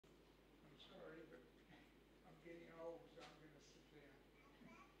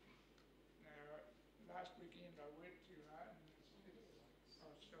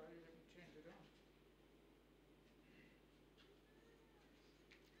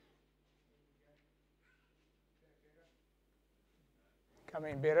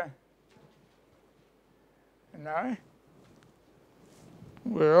Coming better? No?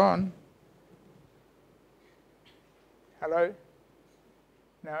 We're on. Hello?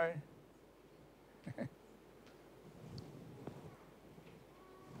 No?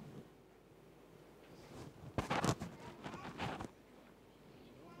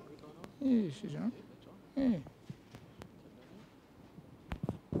 Yeah, she's on. Yeah.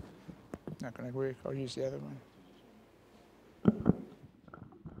 Not going to work. I'll use the other one.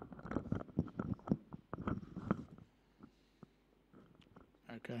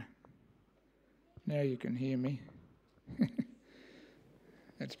 Okay. Now you can hear me.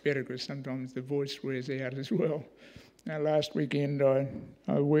 That's better because sometimes the voice wears out as well. Now, last weekend I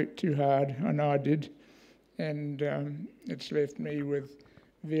worked too hard. I know I did. And it's left me with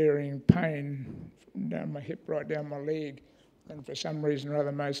varying pain down my hip, right down my leg. And for some reason or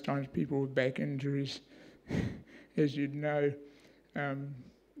other, most times people with back injuries, as you'd know,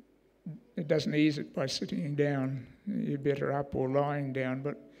 it doesn't ease it by sitting down. You're better up or lying down,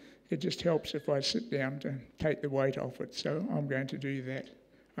 but it just helps if I sit down to take the weight off it. So I'm going to do that.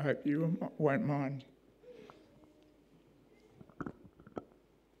 I hope you won't mind.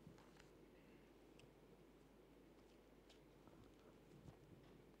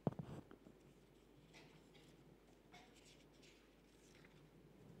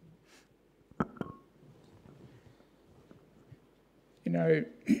 You know,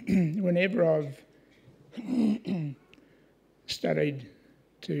 whenever I've studied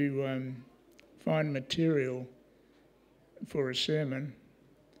to find material for a sermon,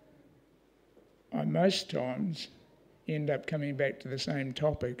 I most times end up coming back to the same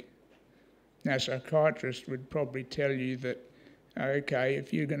topic. Now, a psychiatrist would probably tell you that, okay,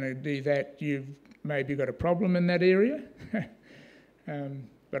 if you're going to do that, you've maybe got a problem in that area.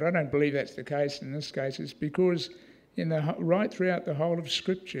 But I don't believe that's the case in this case. It's because right throughout the whole of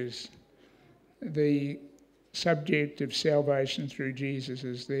Scriptures, the subject of salvation through Jesus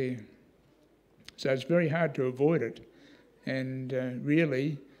is there. So it's very hard to avoid it. And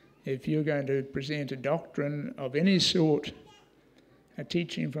really, if you're going to present a doctrine of any sort, a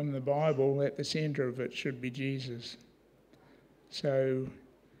teaching from the Bible, at the centre of it should be Jesus. So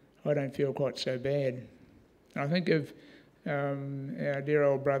I don't feel quite so bad. I think of our dear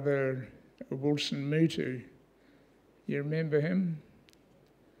old brother Wilson Mutu. You remember him?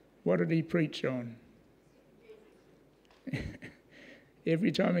 What did he preach on?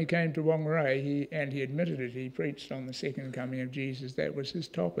 Every time he came to Whangarei, he admitted it, he preached on the second coming of Jesus. That was his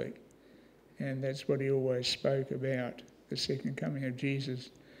topic. And that's what he always spoke about, the second coming of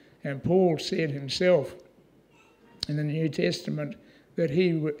Jesus. And Paul said himself in the New Testament that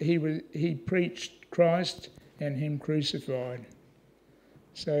he preached Christ and him crucified.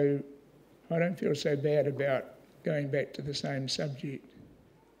 So I don't feel so bad about going back to the same subject.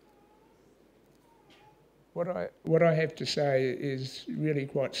 What I have to say is really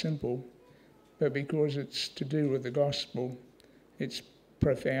quite simple, but because it's to do with the gospel, it's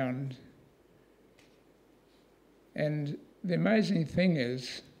profound. And the amazing thing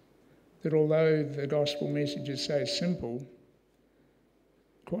is that although the gospel message is so simple,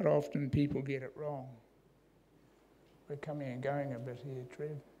 quite often people get it wrong. We're coming and going a bit here,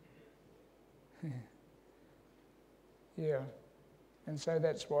 Trev. Yeah. And so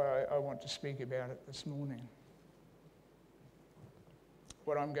that's why I want to speak about it this morning.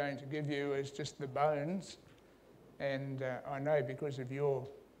 What I'm going to give you is just the bones, and I know because of your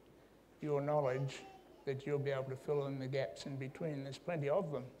knowledge that you'll be able to fill in the gaps in between. There's plenty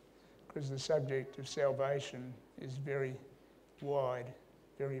of them, because the subject of salvation is very wide,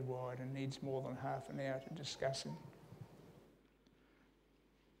 and needs more than half an hour to discuss it.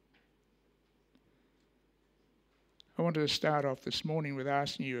 I wanted to start off this morning with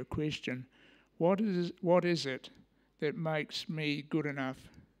asking you a question. What is it that makes me good enough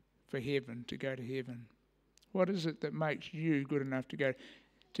for heaven, to go to heaven? What is it that makes you good enough to go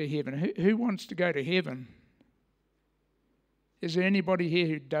to heaven? Who wants to go to heaven? Is there anybody here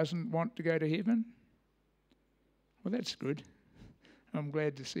who doesn't want to go to heaven? Well, that's good. I'm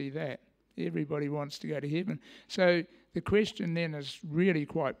glad to see that. Everybody wants to go to heaven. So the question then is really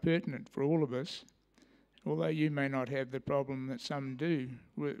quite pertinent for all of us, although you may not have the problem that some do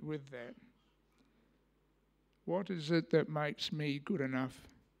with that. What is it that makes me good enough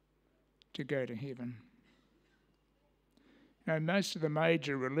to go to heaven? Now, most of the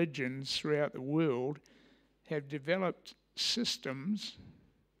major religions throughout the world have developed systems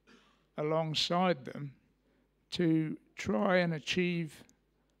alongside them to try and achieve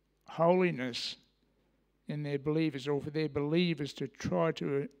holiness in their believers, or for their believers to try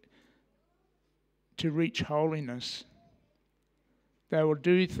to reach holiness. they will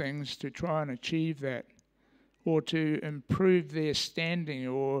do things to try and achieve that, or to improve their standing,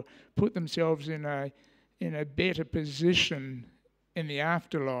 or put themselves in a better position in the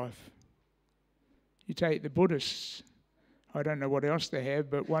afterlife. You take the Buddhists, I don't know what else they have,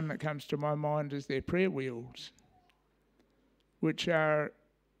 but one that comes to my mind is their prayer wheels, which are,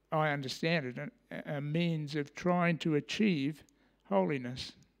 I understand it, a means of trying to achieve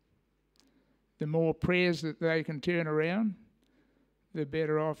holiness. The more prayers that they can turn around, the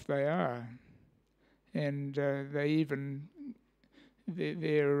better off they are. And they even,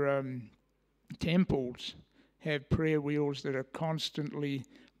 their temples have prayer wheels that are constantly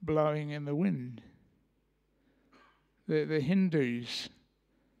blowing in the wind. The Hindus,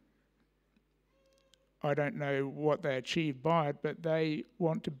 I don't know what they achieve by it, but they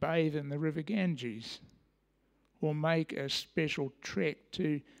want to bathe in the river Ganges or make a special trek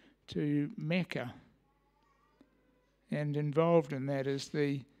to Mecca. And involved in that is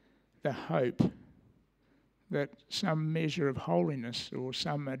the hope that some measure of holiness or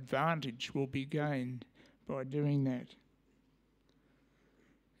some advantage will be gained by doing that.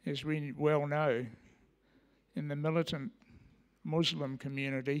 As we well know, in the militant Muslim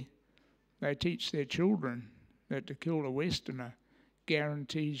community, they teach their children that to kill a Westerner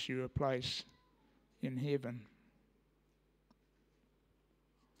guarantees you a place in heaven.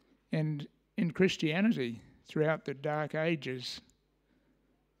 And in Christianity, throughout the Dark Ages,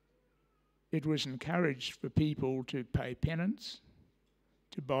 it was encouraged for people to pay penance,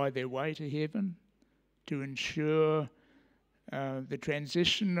 to buy their way to heaven, to ensure the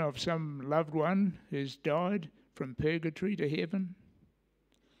transition of some loved one who's died from purgatory to heaven.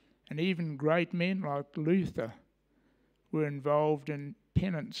 And even great men like Luther were involved in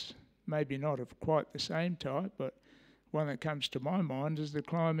penance, maybe not of quite the same type, but one that comes to my mind is the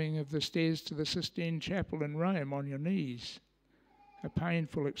climbing of the stairs to the Sistine Chapel in Rome on your knees. A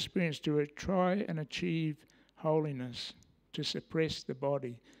painful experience to try and achieve holiness, to suppress the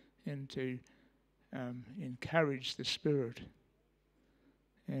body and to encourage the spirit.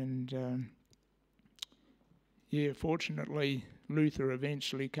 And fortunately, Luther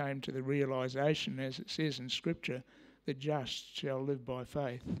eventually came to the realization, as it says in Scripture, the just shall live by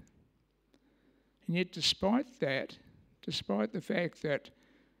faith. And yet despite that, despite the fact that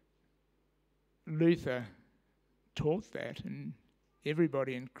Luther taught that, and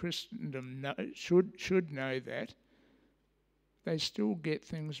everybody in Christendom should know that, they still get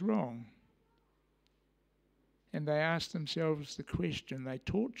things wrong. And they ask themselves the question, they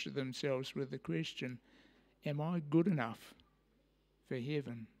torture themselves with the question, am I good enough for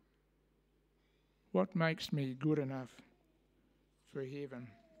heaven? What makes me good enough for heaven?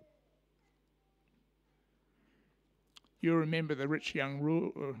 You remember the rich young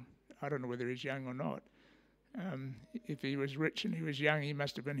ruler, I don't know whether he's young or not. If he was rich and he was young, he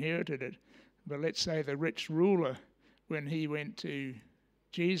must have inherited it. But let's say the rich ruler, when he went to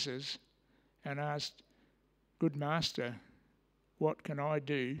Jesus and asked, "Good master, what can I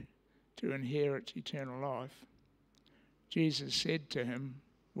do to inherit eternal life?" Jesus said to him,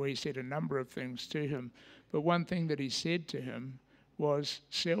 well, he said a number of things to him, but one thing that he said to him was,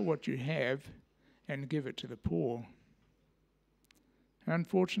 sell what you have and give it to the poor.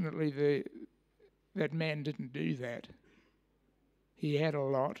 Unfortunately, that man didn't do that. He had a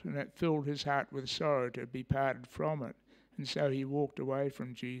lot, and it filled his heart with sorrow to be parted from it. And so he walked away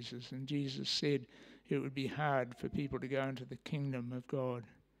from Jesus. And Jesus said it would be hard for people to go into the kingdom of God,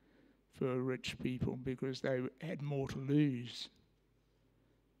 for rich people, because they had more to lose.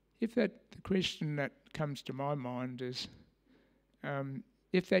 The question that comes to my mind is,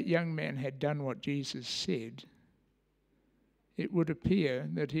 if that young man had done what Jesus said, it would appear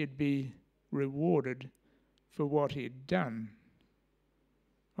that he'd be rewarded for what he'd done.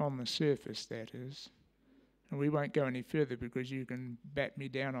 On the surface, that is. And we won't go any further because you can bat me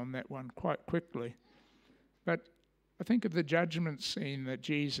down on that one quite quickly. But I think of the judgment scene that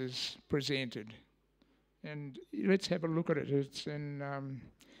Jesus presented. And let's have a look at it. It's in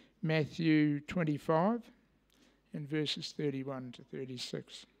Matthew 25 and verses 31 to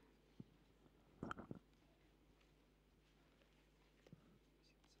 36.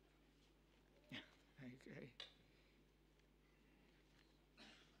 Okay.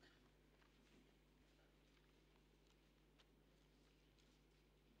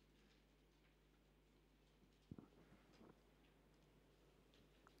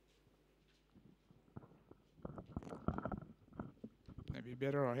 Maybe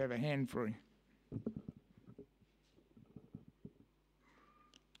better I have a hand free.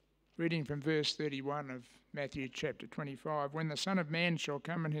 Reading from verse 31 of Matthew chapter 25. When the Son of Man shall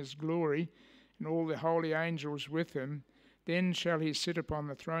come in his glory, and all the holy angels with him, Then shall he sit upon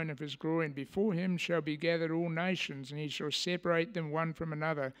the throne of his glory, and before him shall be gathered all nations, and he shall separate them one from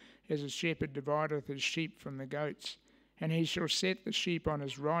another, as a shepherd divideth his sheep from the goats. And he shall set the sheep on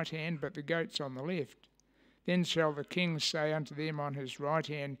his right hand, but the goats on the left. Then shall the king say unto them on his right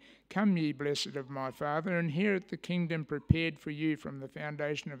hand, Come ye, blessed of my Father, inherit the kingdom prepared for you from the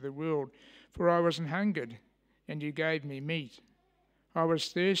foundation of the world. For I was an hungered, and you gave me meat. I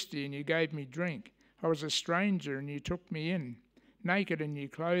was thirsty, and you gave me drink. I was a stranger, and you took me in. Naked, and you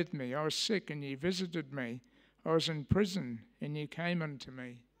clothed me. I was sick, and you visited me. I was in prison, and you came unto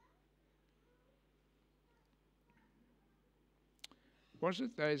me. Was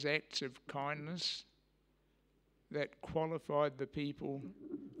it those acts of kindness that qualified the people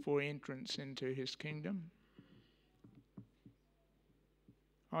for entrance into his kingdom?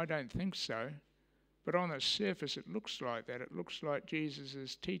 I don't think so. But on the surface it looks like that. It looks like Jesus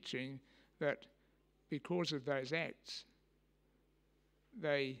is teaching that because of those acts,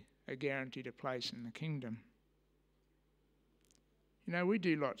 they are guaranteed a place in the kingdom. You know, we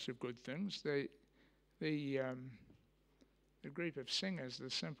do lots of good things. The group of singers, the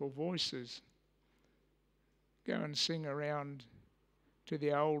Simple Voices, go and sing around to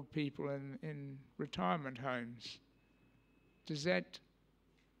the old people in retirement homes. Does that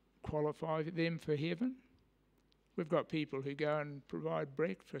qualify them for heaven? We've got people who go and provide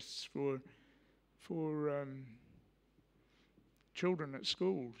breakfasts for children at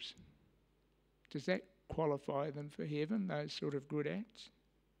schools. Does that qualify them for heaven, those sort of good acts?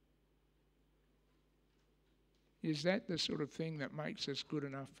 Is that the sort of thing that makes us good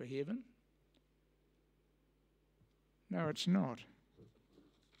enough for heaven? No, it's not.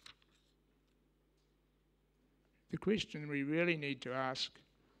 The question we really need to ask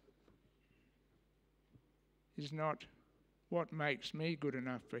is not what makes me good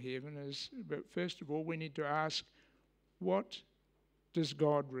enough for heaven, but first of all we need to ask, what does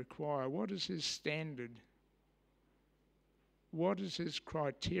God require? What is his standard? What is his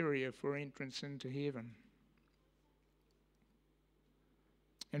criteria for entrance into heaven?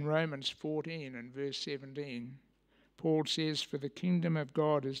 In Romans 14 and verse 17, Paul says, For the kingdom of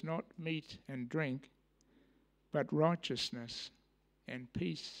God is not meat and drink, but righteousness and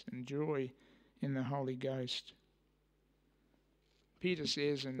peace and joy in the Holy Ghost. Peter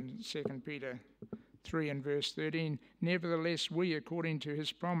says in 2 Peter 3 and verse 13, Nevertheless we, according to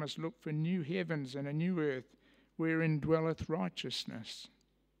his promise, look for new heavens and a new earth, wherein dwelleth righteousness.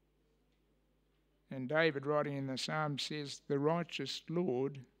 And David, writing in the Psalm, says, The righteous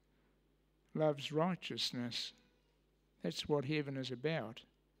Lord loves righteousness. That's what heaven is about,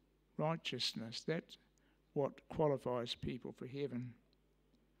 righteousness. That's what qualifies people for heaven.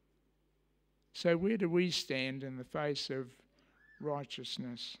 So where do we stand in the face of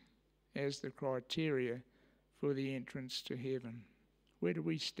righteousness as the criteria for the entrance to heaven? Where do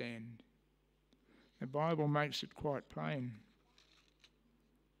we stand? The Bible makes it quite plain.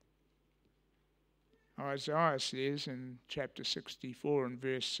 Isaiah says in chapter 64 and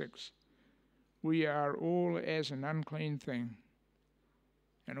verse 6, We are all as an unclean thing,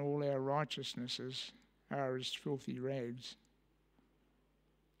 and all our righteousnesses are as filthy rags.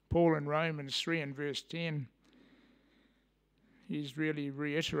 Paul in Romans 3 and verse 10, he's really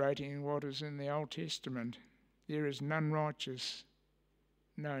reiterating what is in the Old Testament. There is none righteous,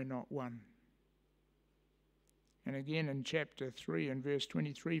 no, not one. And again in chapter 3 and verse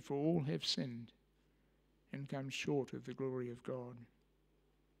 23, For all have sinned and come short of the glory of God.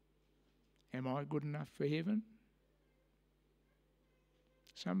 Am I good enough for heaven?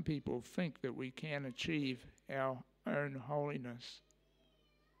 Some people think that we can achieve our own holiness.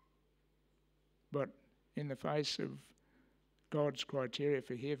 But in the face of God's criteria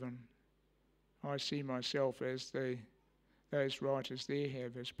for heaven, I see myself as those writers there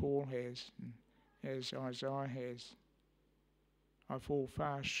have, as Paul has, and as Isaiah has. I fall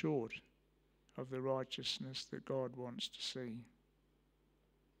far short of the righteousness that God wants to see.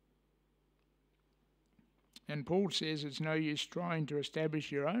 And Paul says it's no use trying to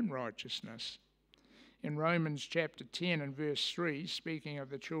establish your own righteousness. In Romans chapter 10 and verse 3, speaking of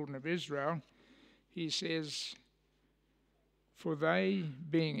the children of Israel, he says, For they,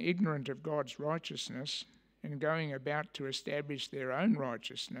 being ignorant of God's righteousness, and going about to establish their own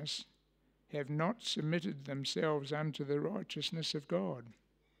righteousness, have not submitted themselves unto the righteousness of God.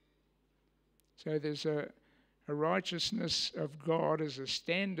 So there's a righteousness of God as a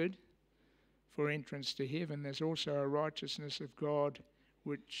standard for entrance to heaven. There's also a righteousness of God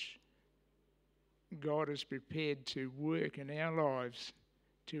which God is prepared to work in our lives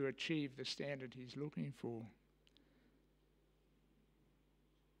to achieve the standard he's looking for.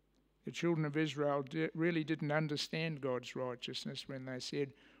 The The children of Israel really didn't understand God's righteousness when they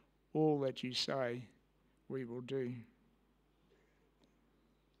said, "All that you say, we will do."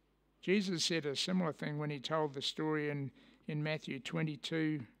 Jesus said a similar thing when he told the story in Matthew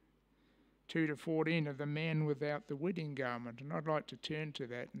 22, 2 to 14 of the man without the wedding garment. And I'd like to turn to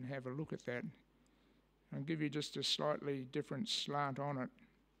that and have a look at that. I'll give you just a slightly different slant on it.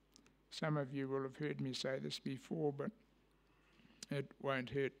 Some of you will have heard me say this before, but it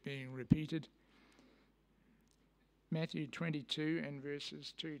won't hurt being repeated. Matthew 22 and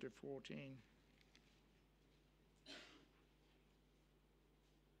verses 2 to 14.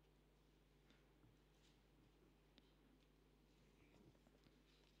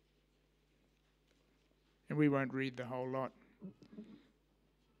 And we won't read the whole lot. I'm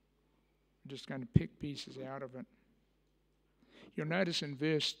just going to pick pieces out of it. You'll notice in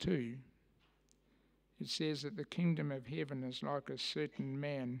verse 2, it says that the kingdom of heaven is like a certain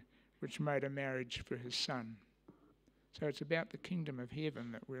man which made a marriage for his son. So it's about the kingdom of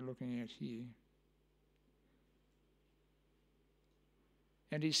heaven that we're looking at here.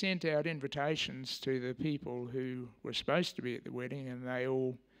 And he sent out invitations to the people who were supposed to be at the wedding, and they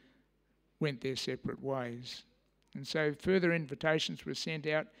all went their separate ways. And so further invitations were sent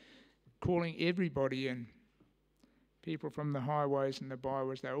out, calling everybody in. People from the highways and the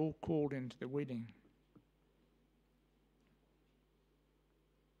byways, they all called into the wedding.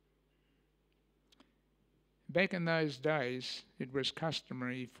 Back in those days, it was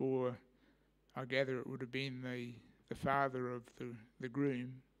customary for, I gather it would have been the father of the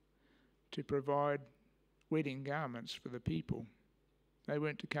groom, to provide wedding garments for the people. They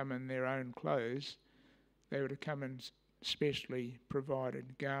weren't to come in their own clothes. They were to come in specially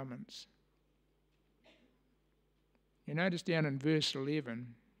provided garments. You notice down in verse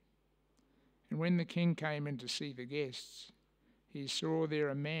 11, and when the king came in to see the guests, he saw there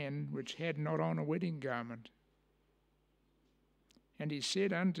a man which had not on a wedding garment. And he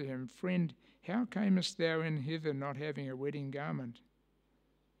said unto him, Friend, how camest thou in hither not having a wedding garment?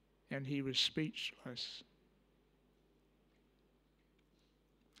 And he was speechless.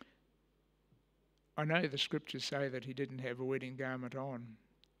 I know the scriptures say that he didn't have a wedding garment on,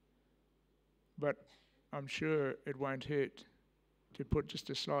 but I'm sure it won't hurt to put just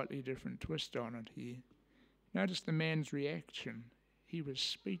a slightly different twist on it here. Notice the man's reaction. He was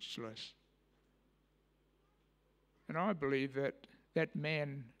speechless. And I believe that that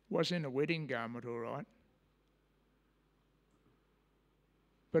man was in a wedding garment, all right,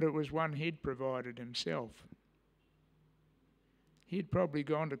 but it was one he'd provided himself. He'd probably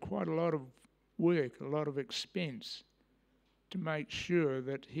gone to quite a lot of work, a lot of expense, to make sure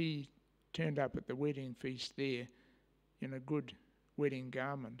that he turned up at the wedding feast there in a good wedding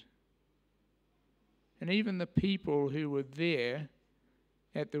garment. And even the people who were there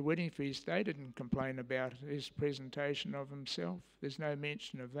at the wedding feast, they didn't complain about his presentation of himself. There's no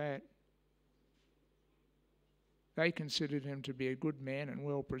mention of that. They considered him to be a good man and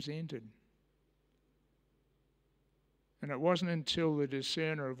well presented. And it wasn't until the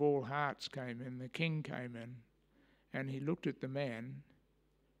discerner of all hearts came in, the king came in, and he looked at the man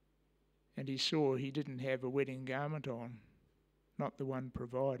and he saw he didn't have a wedding garment on, not the one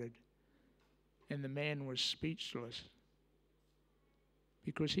provided. And the man was speechless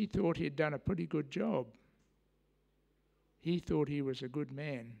because he thought he had done a pretty good job. He thought he was a good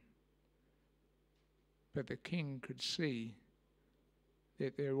man. But the king could see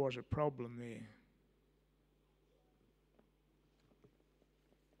that there was a problem there.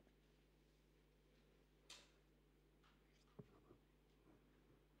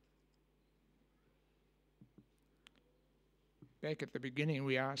 Back at the beginning,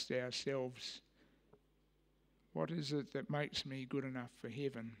 we asked ourselves, what is it that makes me good enough for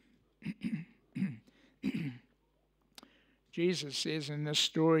heaven? Jesus says in this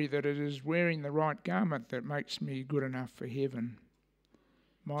story that it is wearing the right garment that makes me good enough for heaven.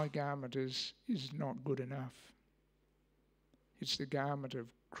 My garment is not good enough. It's the garment of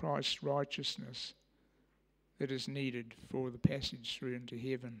Christ's righteousness that is needed for the passage through into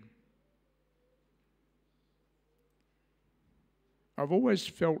heaven. I've always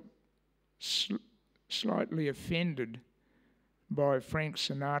felt slightly offended by Frank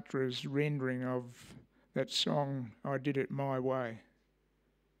Sinatra's rendering of that song, I Did It My Way.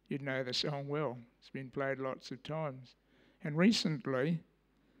 You'd know the song well. It's been played lots of times. And recently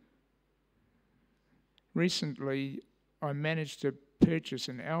I managed to purchase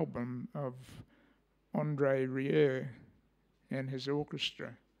an album of Andre Rieu and his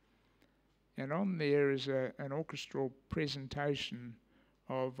orchestra. And on there is an orchestral presentation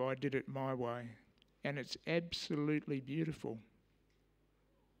of I Did It My Way. And it's absolutely beautiful.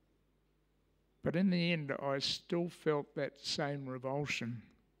 But in the end, I still felt that same revulsion,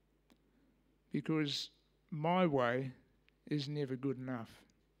 because my way is never good enough.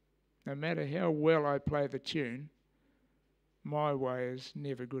 No matter how well I play the tune, my way is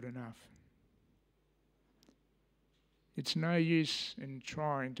never good enough. It's no use in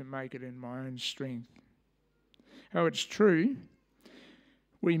trying to make it in my own strength. Oh, it's true,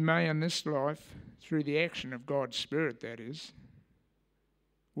 we may in this life, through the action of God's Spirit that is,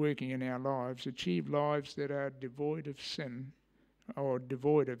 working in our lives, achieve lives that are devoid of sin or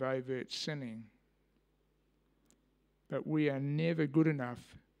devoid of overt sinning. But we are never good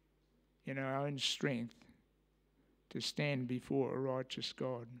enough in our own strength to stand before a righteous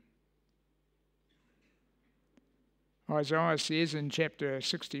God. Isaiah says in chapter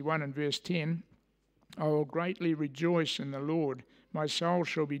 61 and verse 10, I will greatly rejoice in the Lord. My soul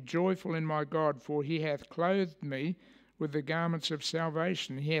shall be joyful in my God, for he hath clothed me with the garments of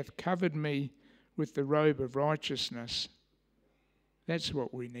salvation. He hath covered me with the robe of righteousness. That's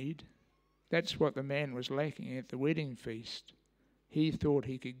what we need. That's what the man was lacking at the wedding feast. He thought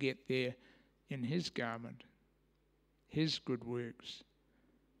he could get there in his garment, his good works.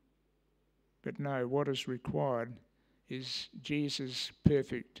 But no, what is required is Jesus'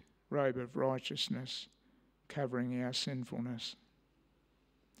 perfect robe of righteousness covering our sinfulness.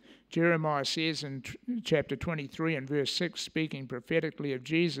 Jeremiah says in chapter 23 and verse 6, speaking prophetically of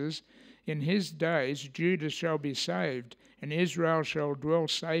Jesus, in his days Judah shall be saved, and Israel shall dwell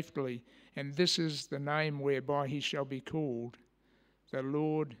safely, and this is the name whereby he shall be called, the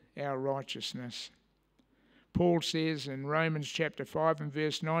Lord our righteousness. Paul says in Romans chapter 5 and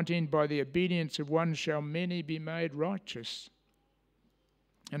verse 19, by the obedience of one shall many be made righteous.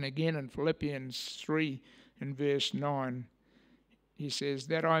 And again in Philippians 3 and verse 9, he says,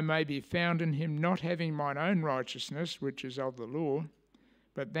 that I may be found in him, not having mine own righteousness, which is of the law,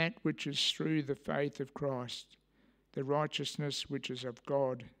 but that which is through the faith of Christ, the righteousness which is of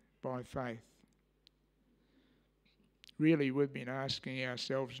God by faith. Really, we've been asking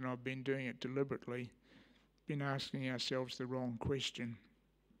ourselves, and I've been doing it deliberately, been asking ourselves the wrong question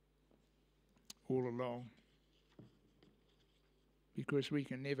all along. Because we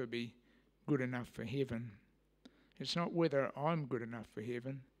can never be good enough for heaven. It's not whether I'm good enough for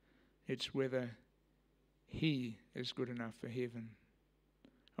heaven, it's whether he is good enough for heaven.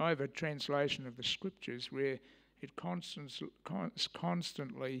 I have a translation of the scriptures where it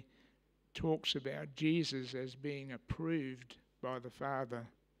constantly talks about Jesus as being approved by the Father.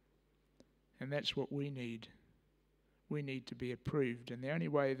 And that's what we need. We need to be approved. And the only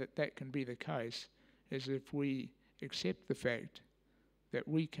way that that can be the case is if we accept the fact that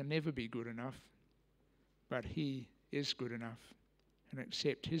we can never be good enough, but he is good enough, and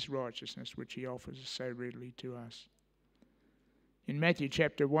accept his righteousness which he offers so readily to us. In Matthew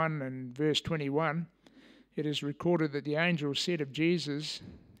chapter 1 and verse 21, it is recorded that the angel said of Jesus,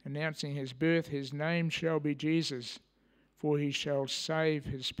 announcing his birth, his name shall be Jesus, for he shall save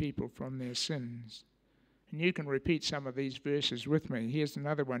his people from their sins. And you can repeat some of these verses with me. Here's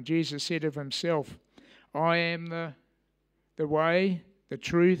another one. Jesus said of himself, I am the way, the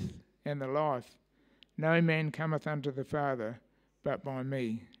truth, and the life. No man cometh unto the Father but by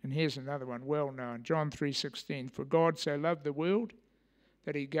me. And here's another one, well known. John 3:16. For God so loved the world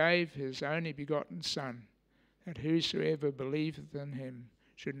that he gave his only begotten Son, that whosoever believeth in him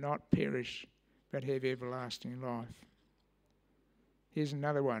should not perish but have everlasting life. Here's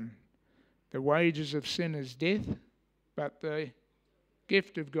another one. The wages of sin is death, but the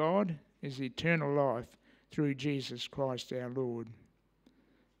gift of God is eternal life through Jesus Christ our Lord.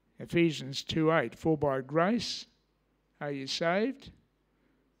 Ephesians 2:8, for by grace are you saved,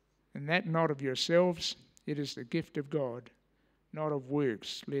 and that not of yourselves, it is the gift of God, not of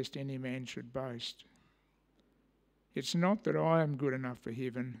works, lest any man should boast. It's not that I am good enough for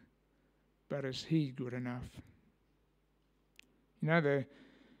heaven, but is he good enough? You know, the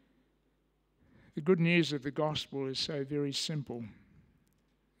good news of the gospel is so very simple.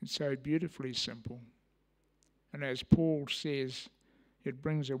 It's so beautifully simple. And as Paul says, it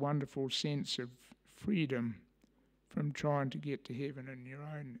brings a wonderful sense of freedom from trying to get to heaven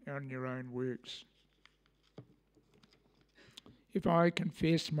on your own works. If I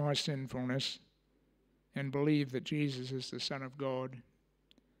confess my sinfulness and believe that Jesus is the Son of God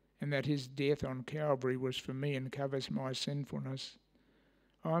and that his death on Calvary was for me and covers my sinfulness,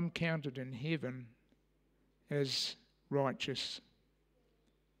 I'm counted in heaven as righteous,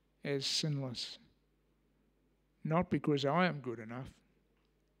 as sinless. Not because I am good enough,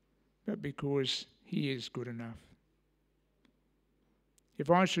 but because he is good enough. If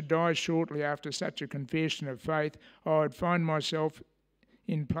I should die shortly after such a confession of faith, I would find myself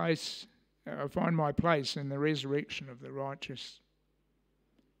in place I find my place in the resurrection of the righteous,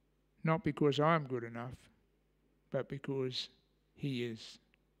 not because I'm good enough, but because he is.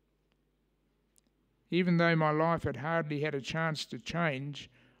 Even though my life had hardly had a chance to change,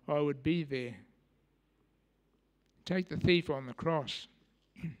 I would be there. Take the thief on the cross.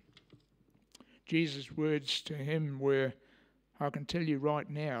 Jesus' words to him were, I can tell you right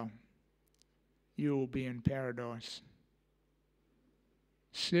now, you will be in paradise.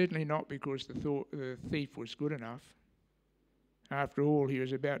 Certainly not because the thief was good enough. After all, he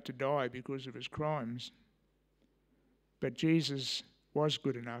was about to die because of his crimes. But Jesus was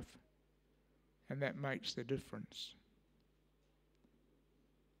good enough, and that makes the difference.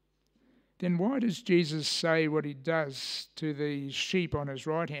 Then why does Jesus say what he does to the sheep on his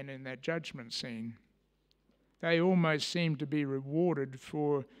right hand in that judgment scene? They almost seem to be rewarded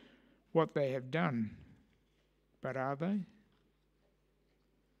for what they have done. But are they?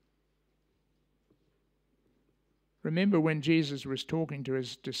 Remember when Jesus was talking to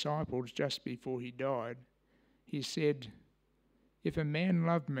his disciples just before he died, he said, if a man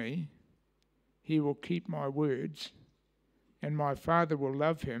love me, he will keep my words, and my Father will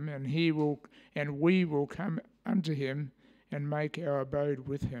love him, and we will come unto him and make our abode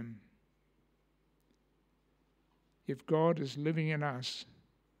with him. If God is living in us,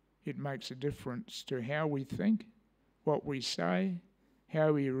 it makes a difference to how we think, what we say,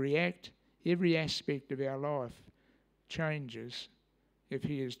 how we react. Every aspect of our life changes if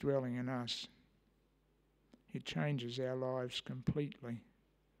he is dwelling in us. It changes our lives completely.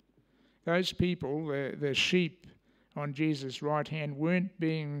 Those people, the sheep on Jesus' right hand, weren't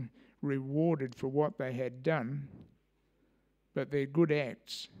being rewarded for what they had done, but their good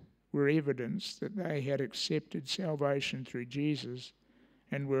acts were evidence that they had accepted salvation through Jesus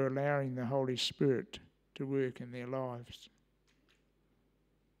and were allowing the Holy Spirit to work in their lives.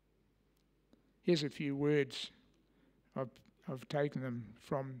 Here's a few words. I've taken them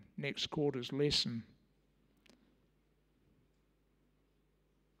from next quarter's lesson.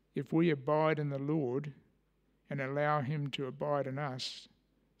 If we abide in the Lord and allow him to abide in us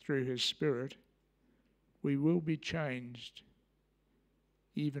through his Spirit, we will be changed,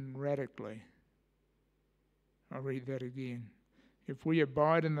 even radically. I'll read that again. If we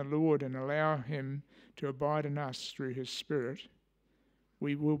abide in the Lord and allow him to abide in us through his Spirit,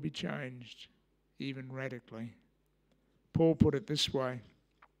 we will be changed, even radically. Paul put it this way.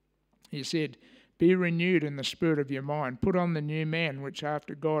 He said, be renewed in the spirit of your mind. Put on the new man, which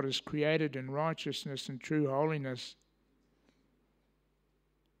after God is created in righteousness and true holiness.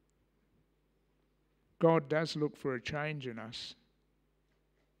 God does look for a change in us.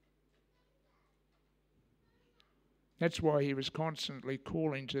 That's why he was constantly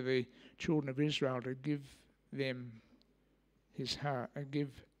calling to the children of Israel to give them his heart,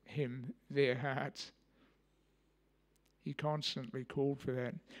 give him their hearts. He constantly called for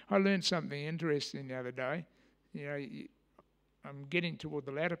that. I learned something interesting the other day. I'm getting toward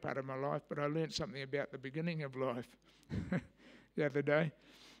the latter part of my life, but I learned something about the beginning of life the other day.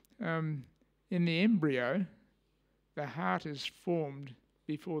 In the embryo, the heart is formed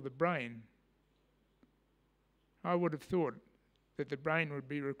before the brain. I would have thought that the brain would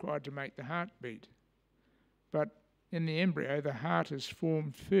be required to make the heart beat. But in the embryo, the heart is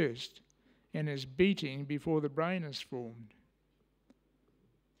formed first and is beating before the brain is formed.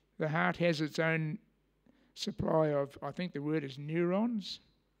 The heart has its own supply of, I think the word is neurons.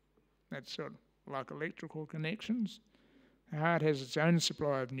 That's sort of like electrical connections. The heart has its own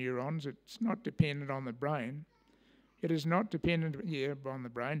supply of neurons. It's not dependent on the brain. It is not dependent on the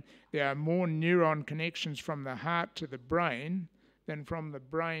brain. There are more neuron connections from the heart to the brain than from the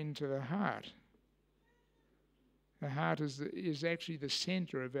brain to the heart. The heart is actually the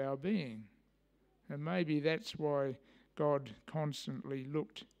centre of our being. And maybe that's why God constantly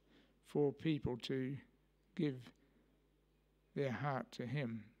looked for people to give their heart to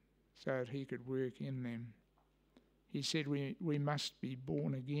him so that he could work in them. He said we must be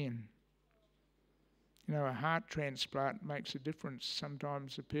born again. A heart transplant makes a difference.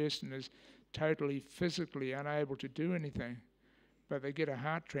 Sometimes a person is totally physically unable to do anything, but they get a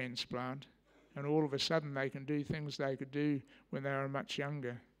heart transplant and all of a sudden they can do things they could do when they were much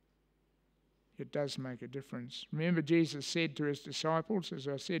younger. It does make a difference. Remember, Jesus said to his disciples, as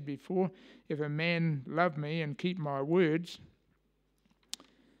I said before, if a man love me and keep my words,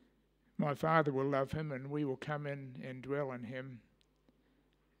 my Father will love him and we will come in and dwell in him.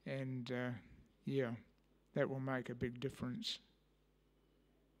 And that will make a big difference.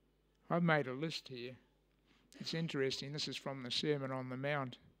 I've made a list here. It's interesting. This is from the Sermon on the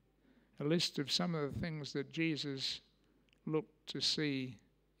Mount. A list of some of the things that Jesus looked to see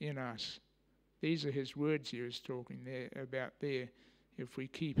in us These are his words he was talking there about there, if we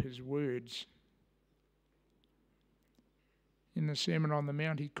keep his words. In the Sermon on the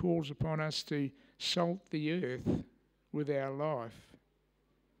Mount, he calls upon us to salt the earth with our life.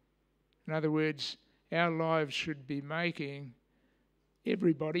 In other words, our lives should be making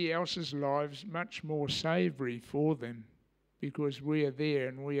everybody else's lives much more savoury for them, because we are there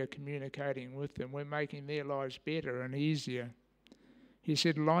and we are communicating with them. We're making their lives better and easier. He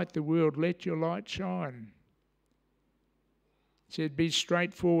said, light the world, let your light shine. He said, be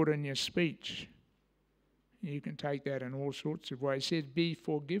straightforward in your speech. You can take that in all sorts of ways. He said, be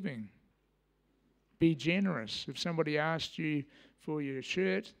forgiving. Be generous. If somebody asked you for your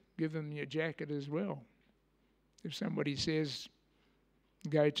shirt, give them your jacket as well. If somebody says,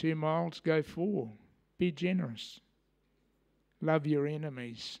 go 2 miles, go 4. Be generous. Love your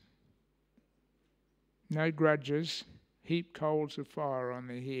enemies. No grudges. Heap coals of fire on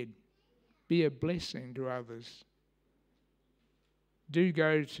their head. Be a blessing to others. Do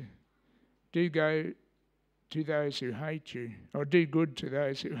go to those who hate you, or do good to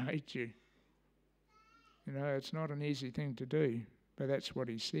those who hate you. You know, it's not an easy thing to do, but that's what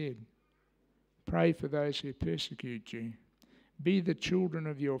he said. Pray for those who persecute you. Be the children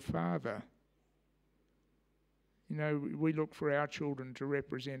of your Father. You know, we look for our children to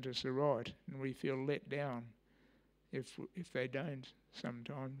represent us aright, and we feel let down if they don't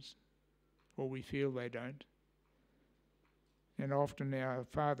sometimes, or we feel they don't. And often our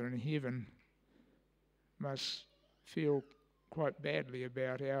Father in heaven must feel quite badly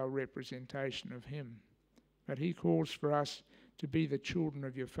about our representation of him. But he calls for us to be the children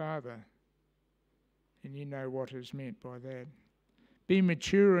of your Father. And you know what is meant by that. Be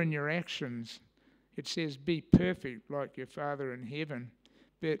mature in your actions. It says be perfect like your Father in heaven.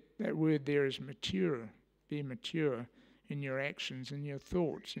 But that word there is mature. Be mature in your actions, in your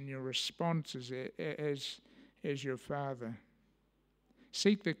thoughts, in your responses as your Father.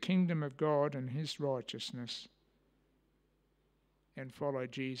 Seek the kingdom of God and his righteousness and follow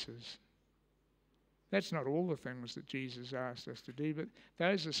Jesus. That's not all the things that Jesus asked us to do, but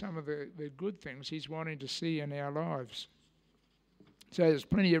those are some of the good things he's wanting to see in our lives. So there's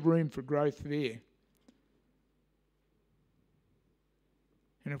plenty of room for growth there.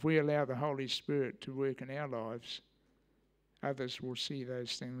 And if we allow the Holy Spirit to work in our lives, others will see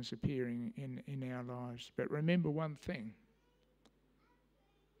those things appearing in our lives. But remember one thing.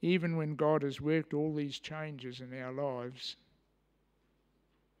 Even when God has worked all these changes in our lives,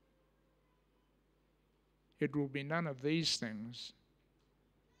 it will be none of these things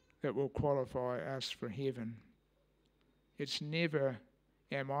that will qualify us for heaven. It's never,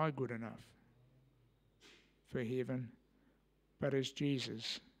 am I good enough for heaven, but is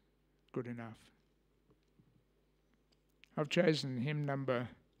Jesus good enough? I've chosen hymn number,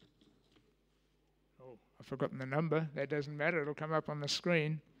 I've forgotten the number, that doesn't matter, it'll come up on the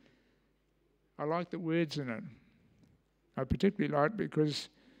screen. I like the words in it. I particularly like it because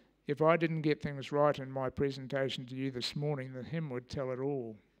if I didn't get things right in my presentation to you this morning, the hymn would tell it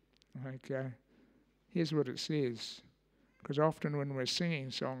all. Okay, here's what it says, because often when we're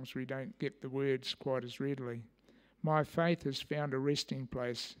singing songs we don't get the words quite as readily. My faith has found a resting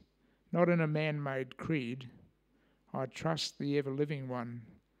place, not in a man-made creed. I trust the ever-living one,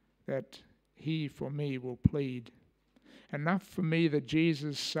 that he for me will plead. Enough for me that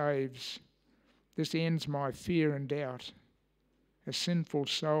Jesus saves. This ends my fear and doubt. A sinful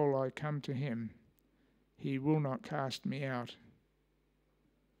soul I come to him. He will not cast me out.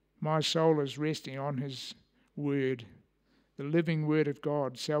 My soul is resting on his word, the living word of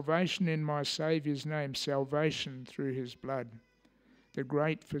God. Salvation in my Saviour's name, salvation through his blood. The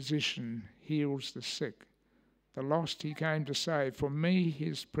great physician heals the sick. The lost he came to save. For me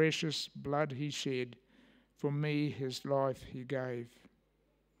his precious blood he shed. For me his life he gave.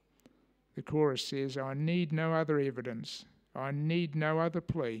 The chorus says, I need no other evidence. I need no other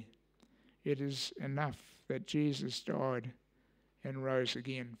plea. It is enough that Jesus died and rose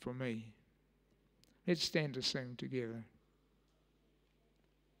again for me. Let's stand to sing together.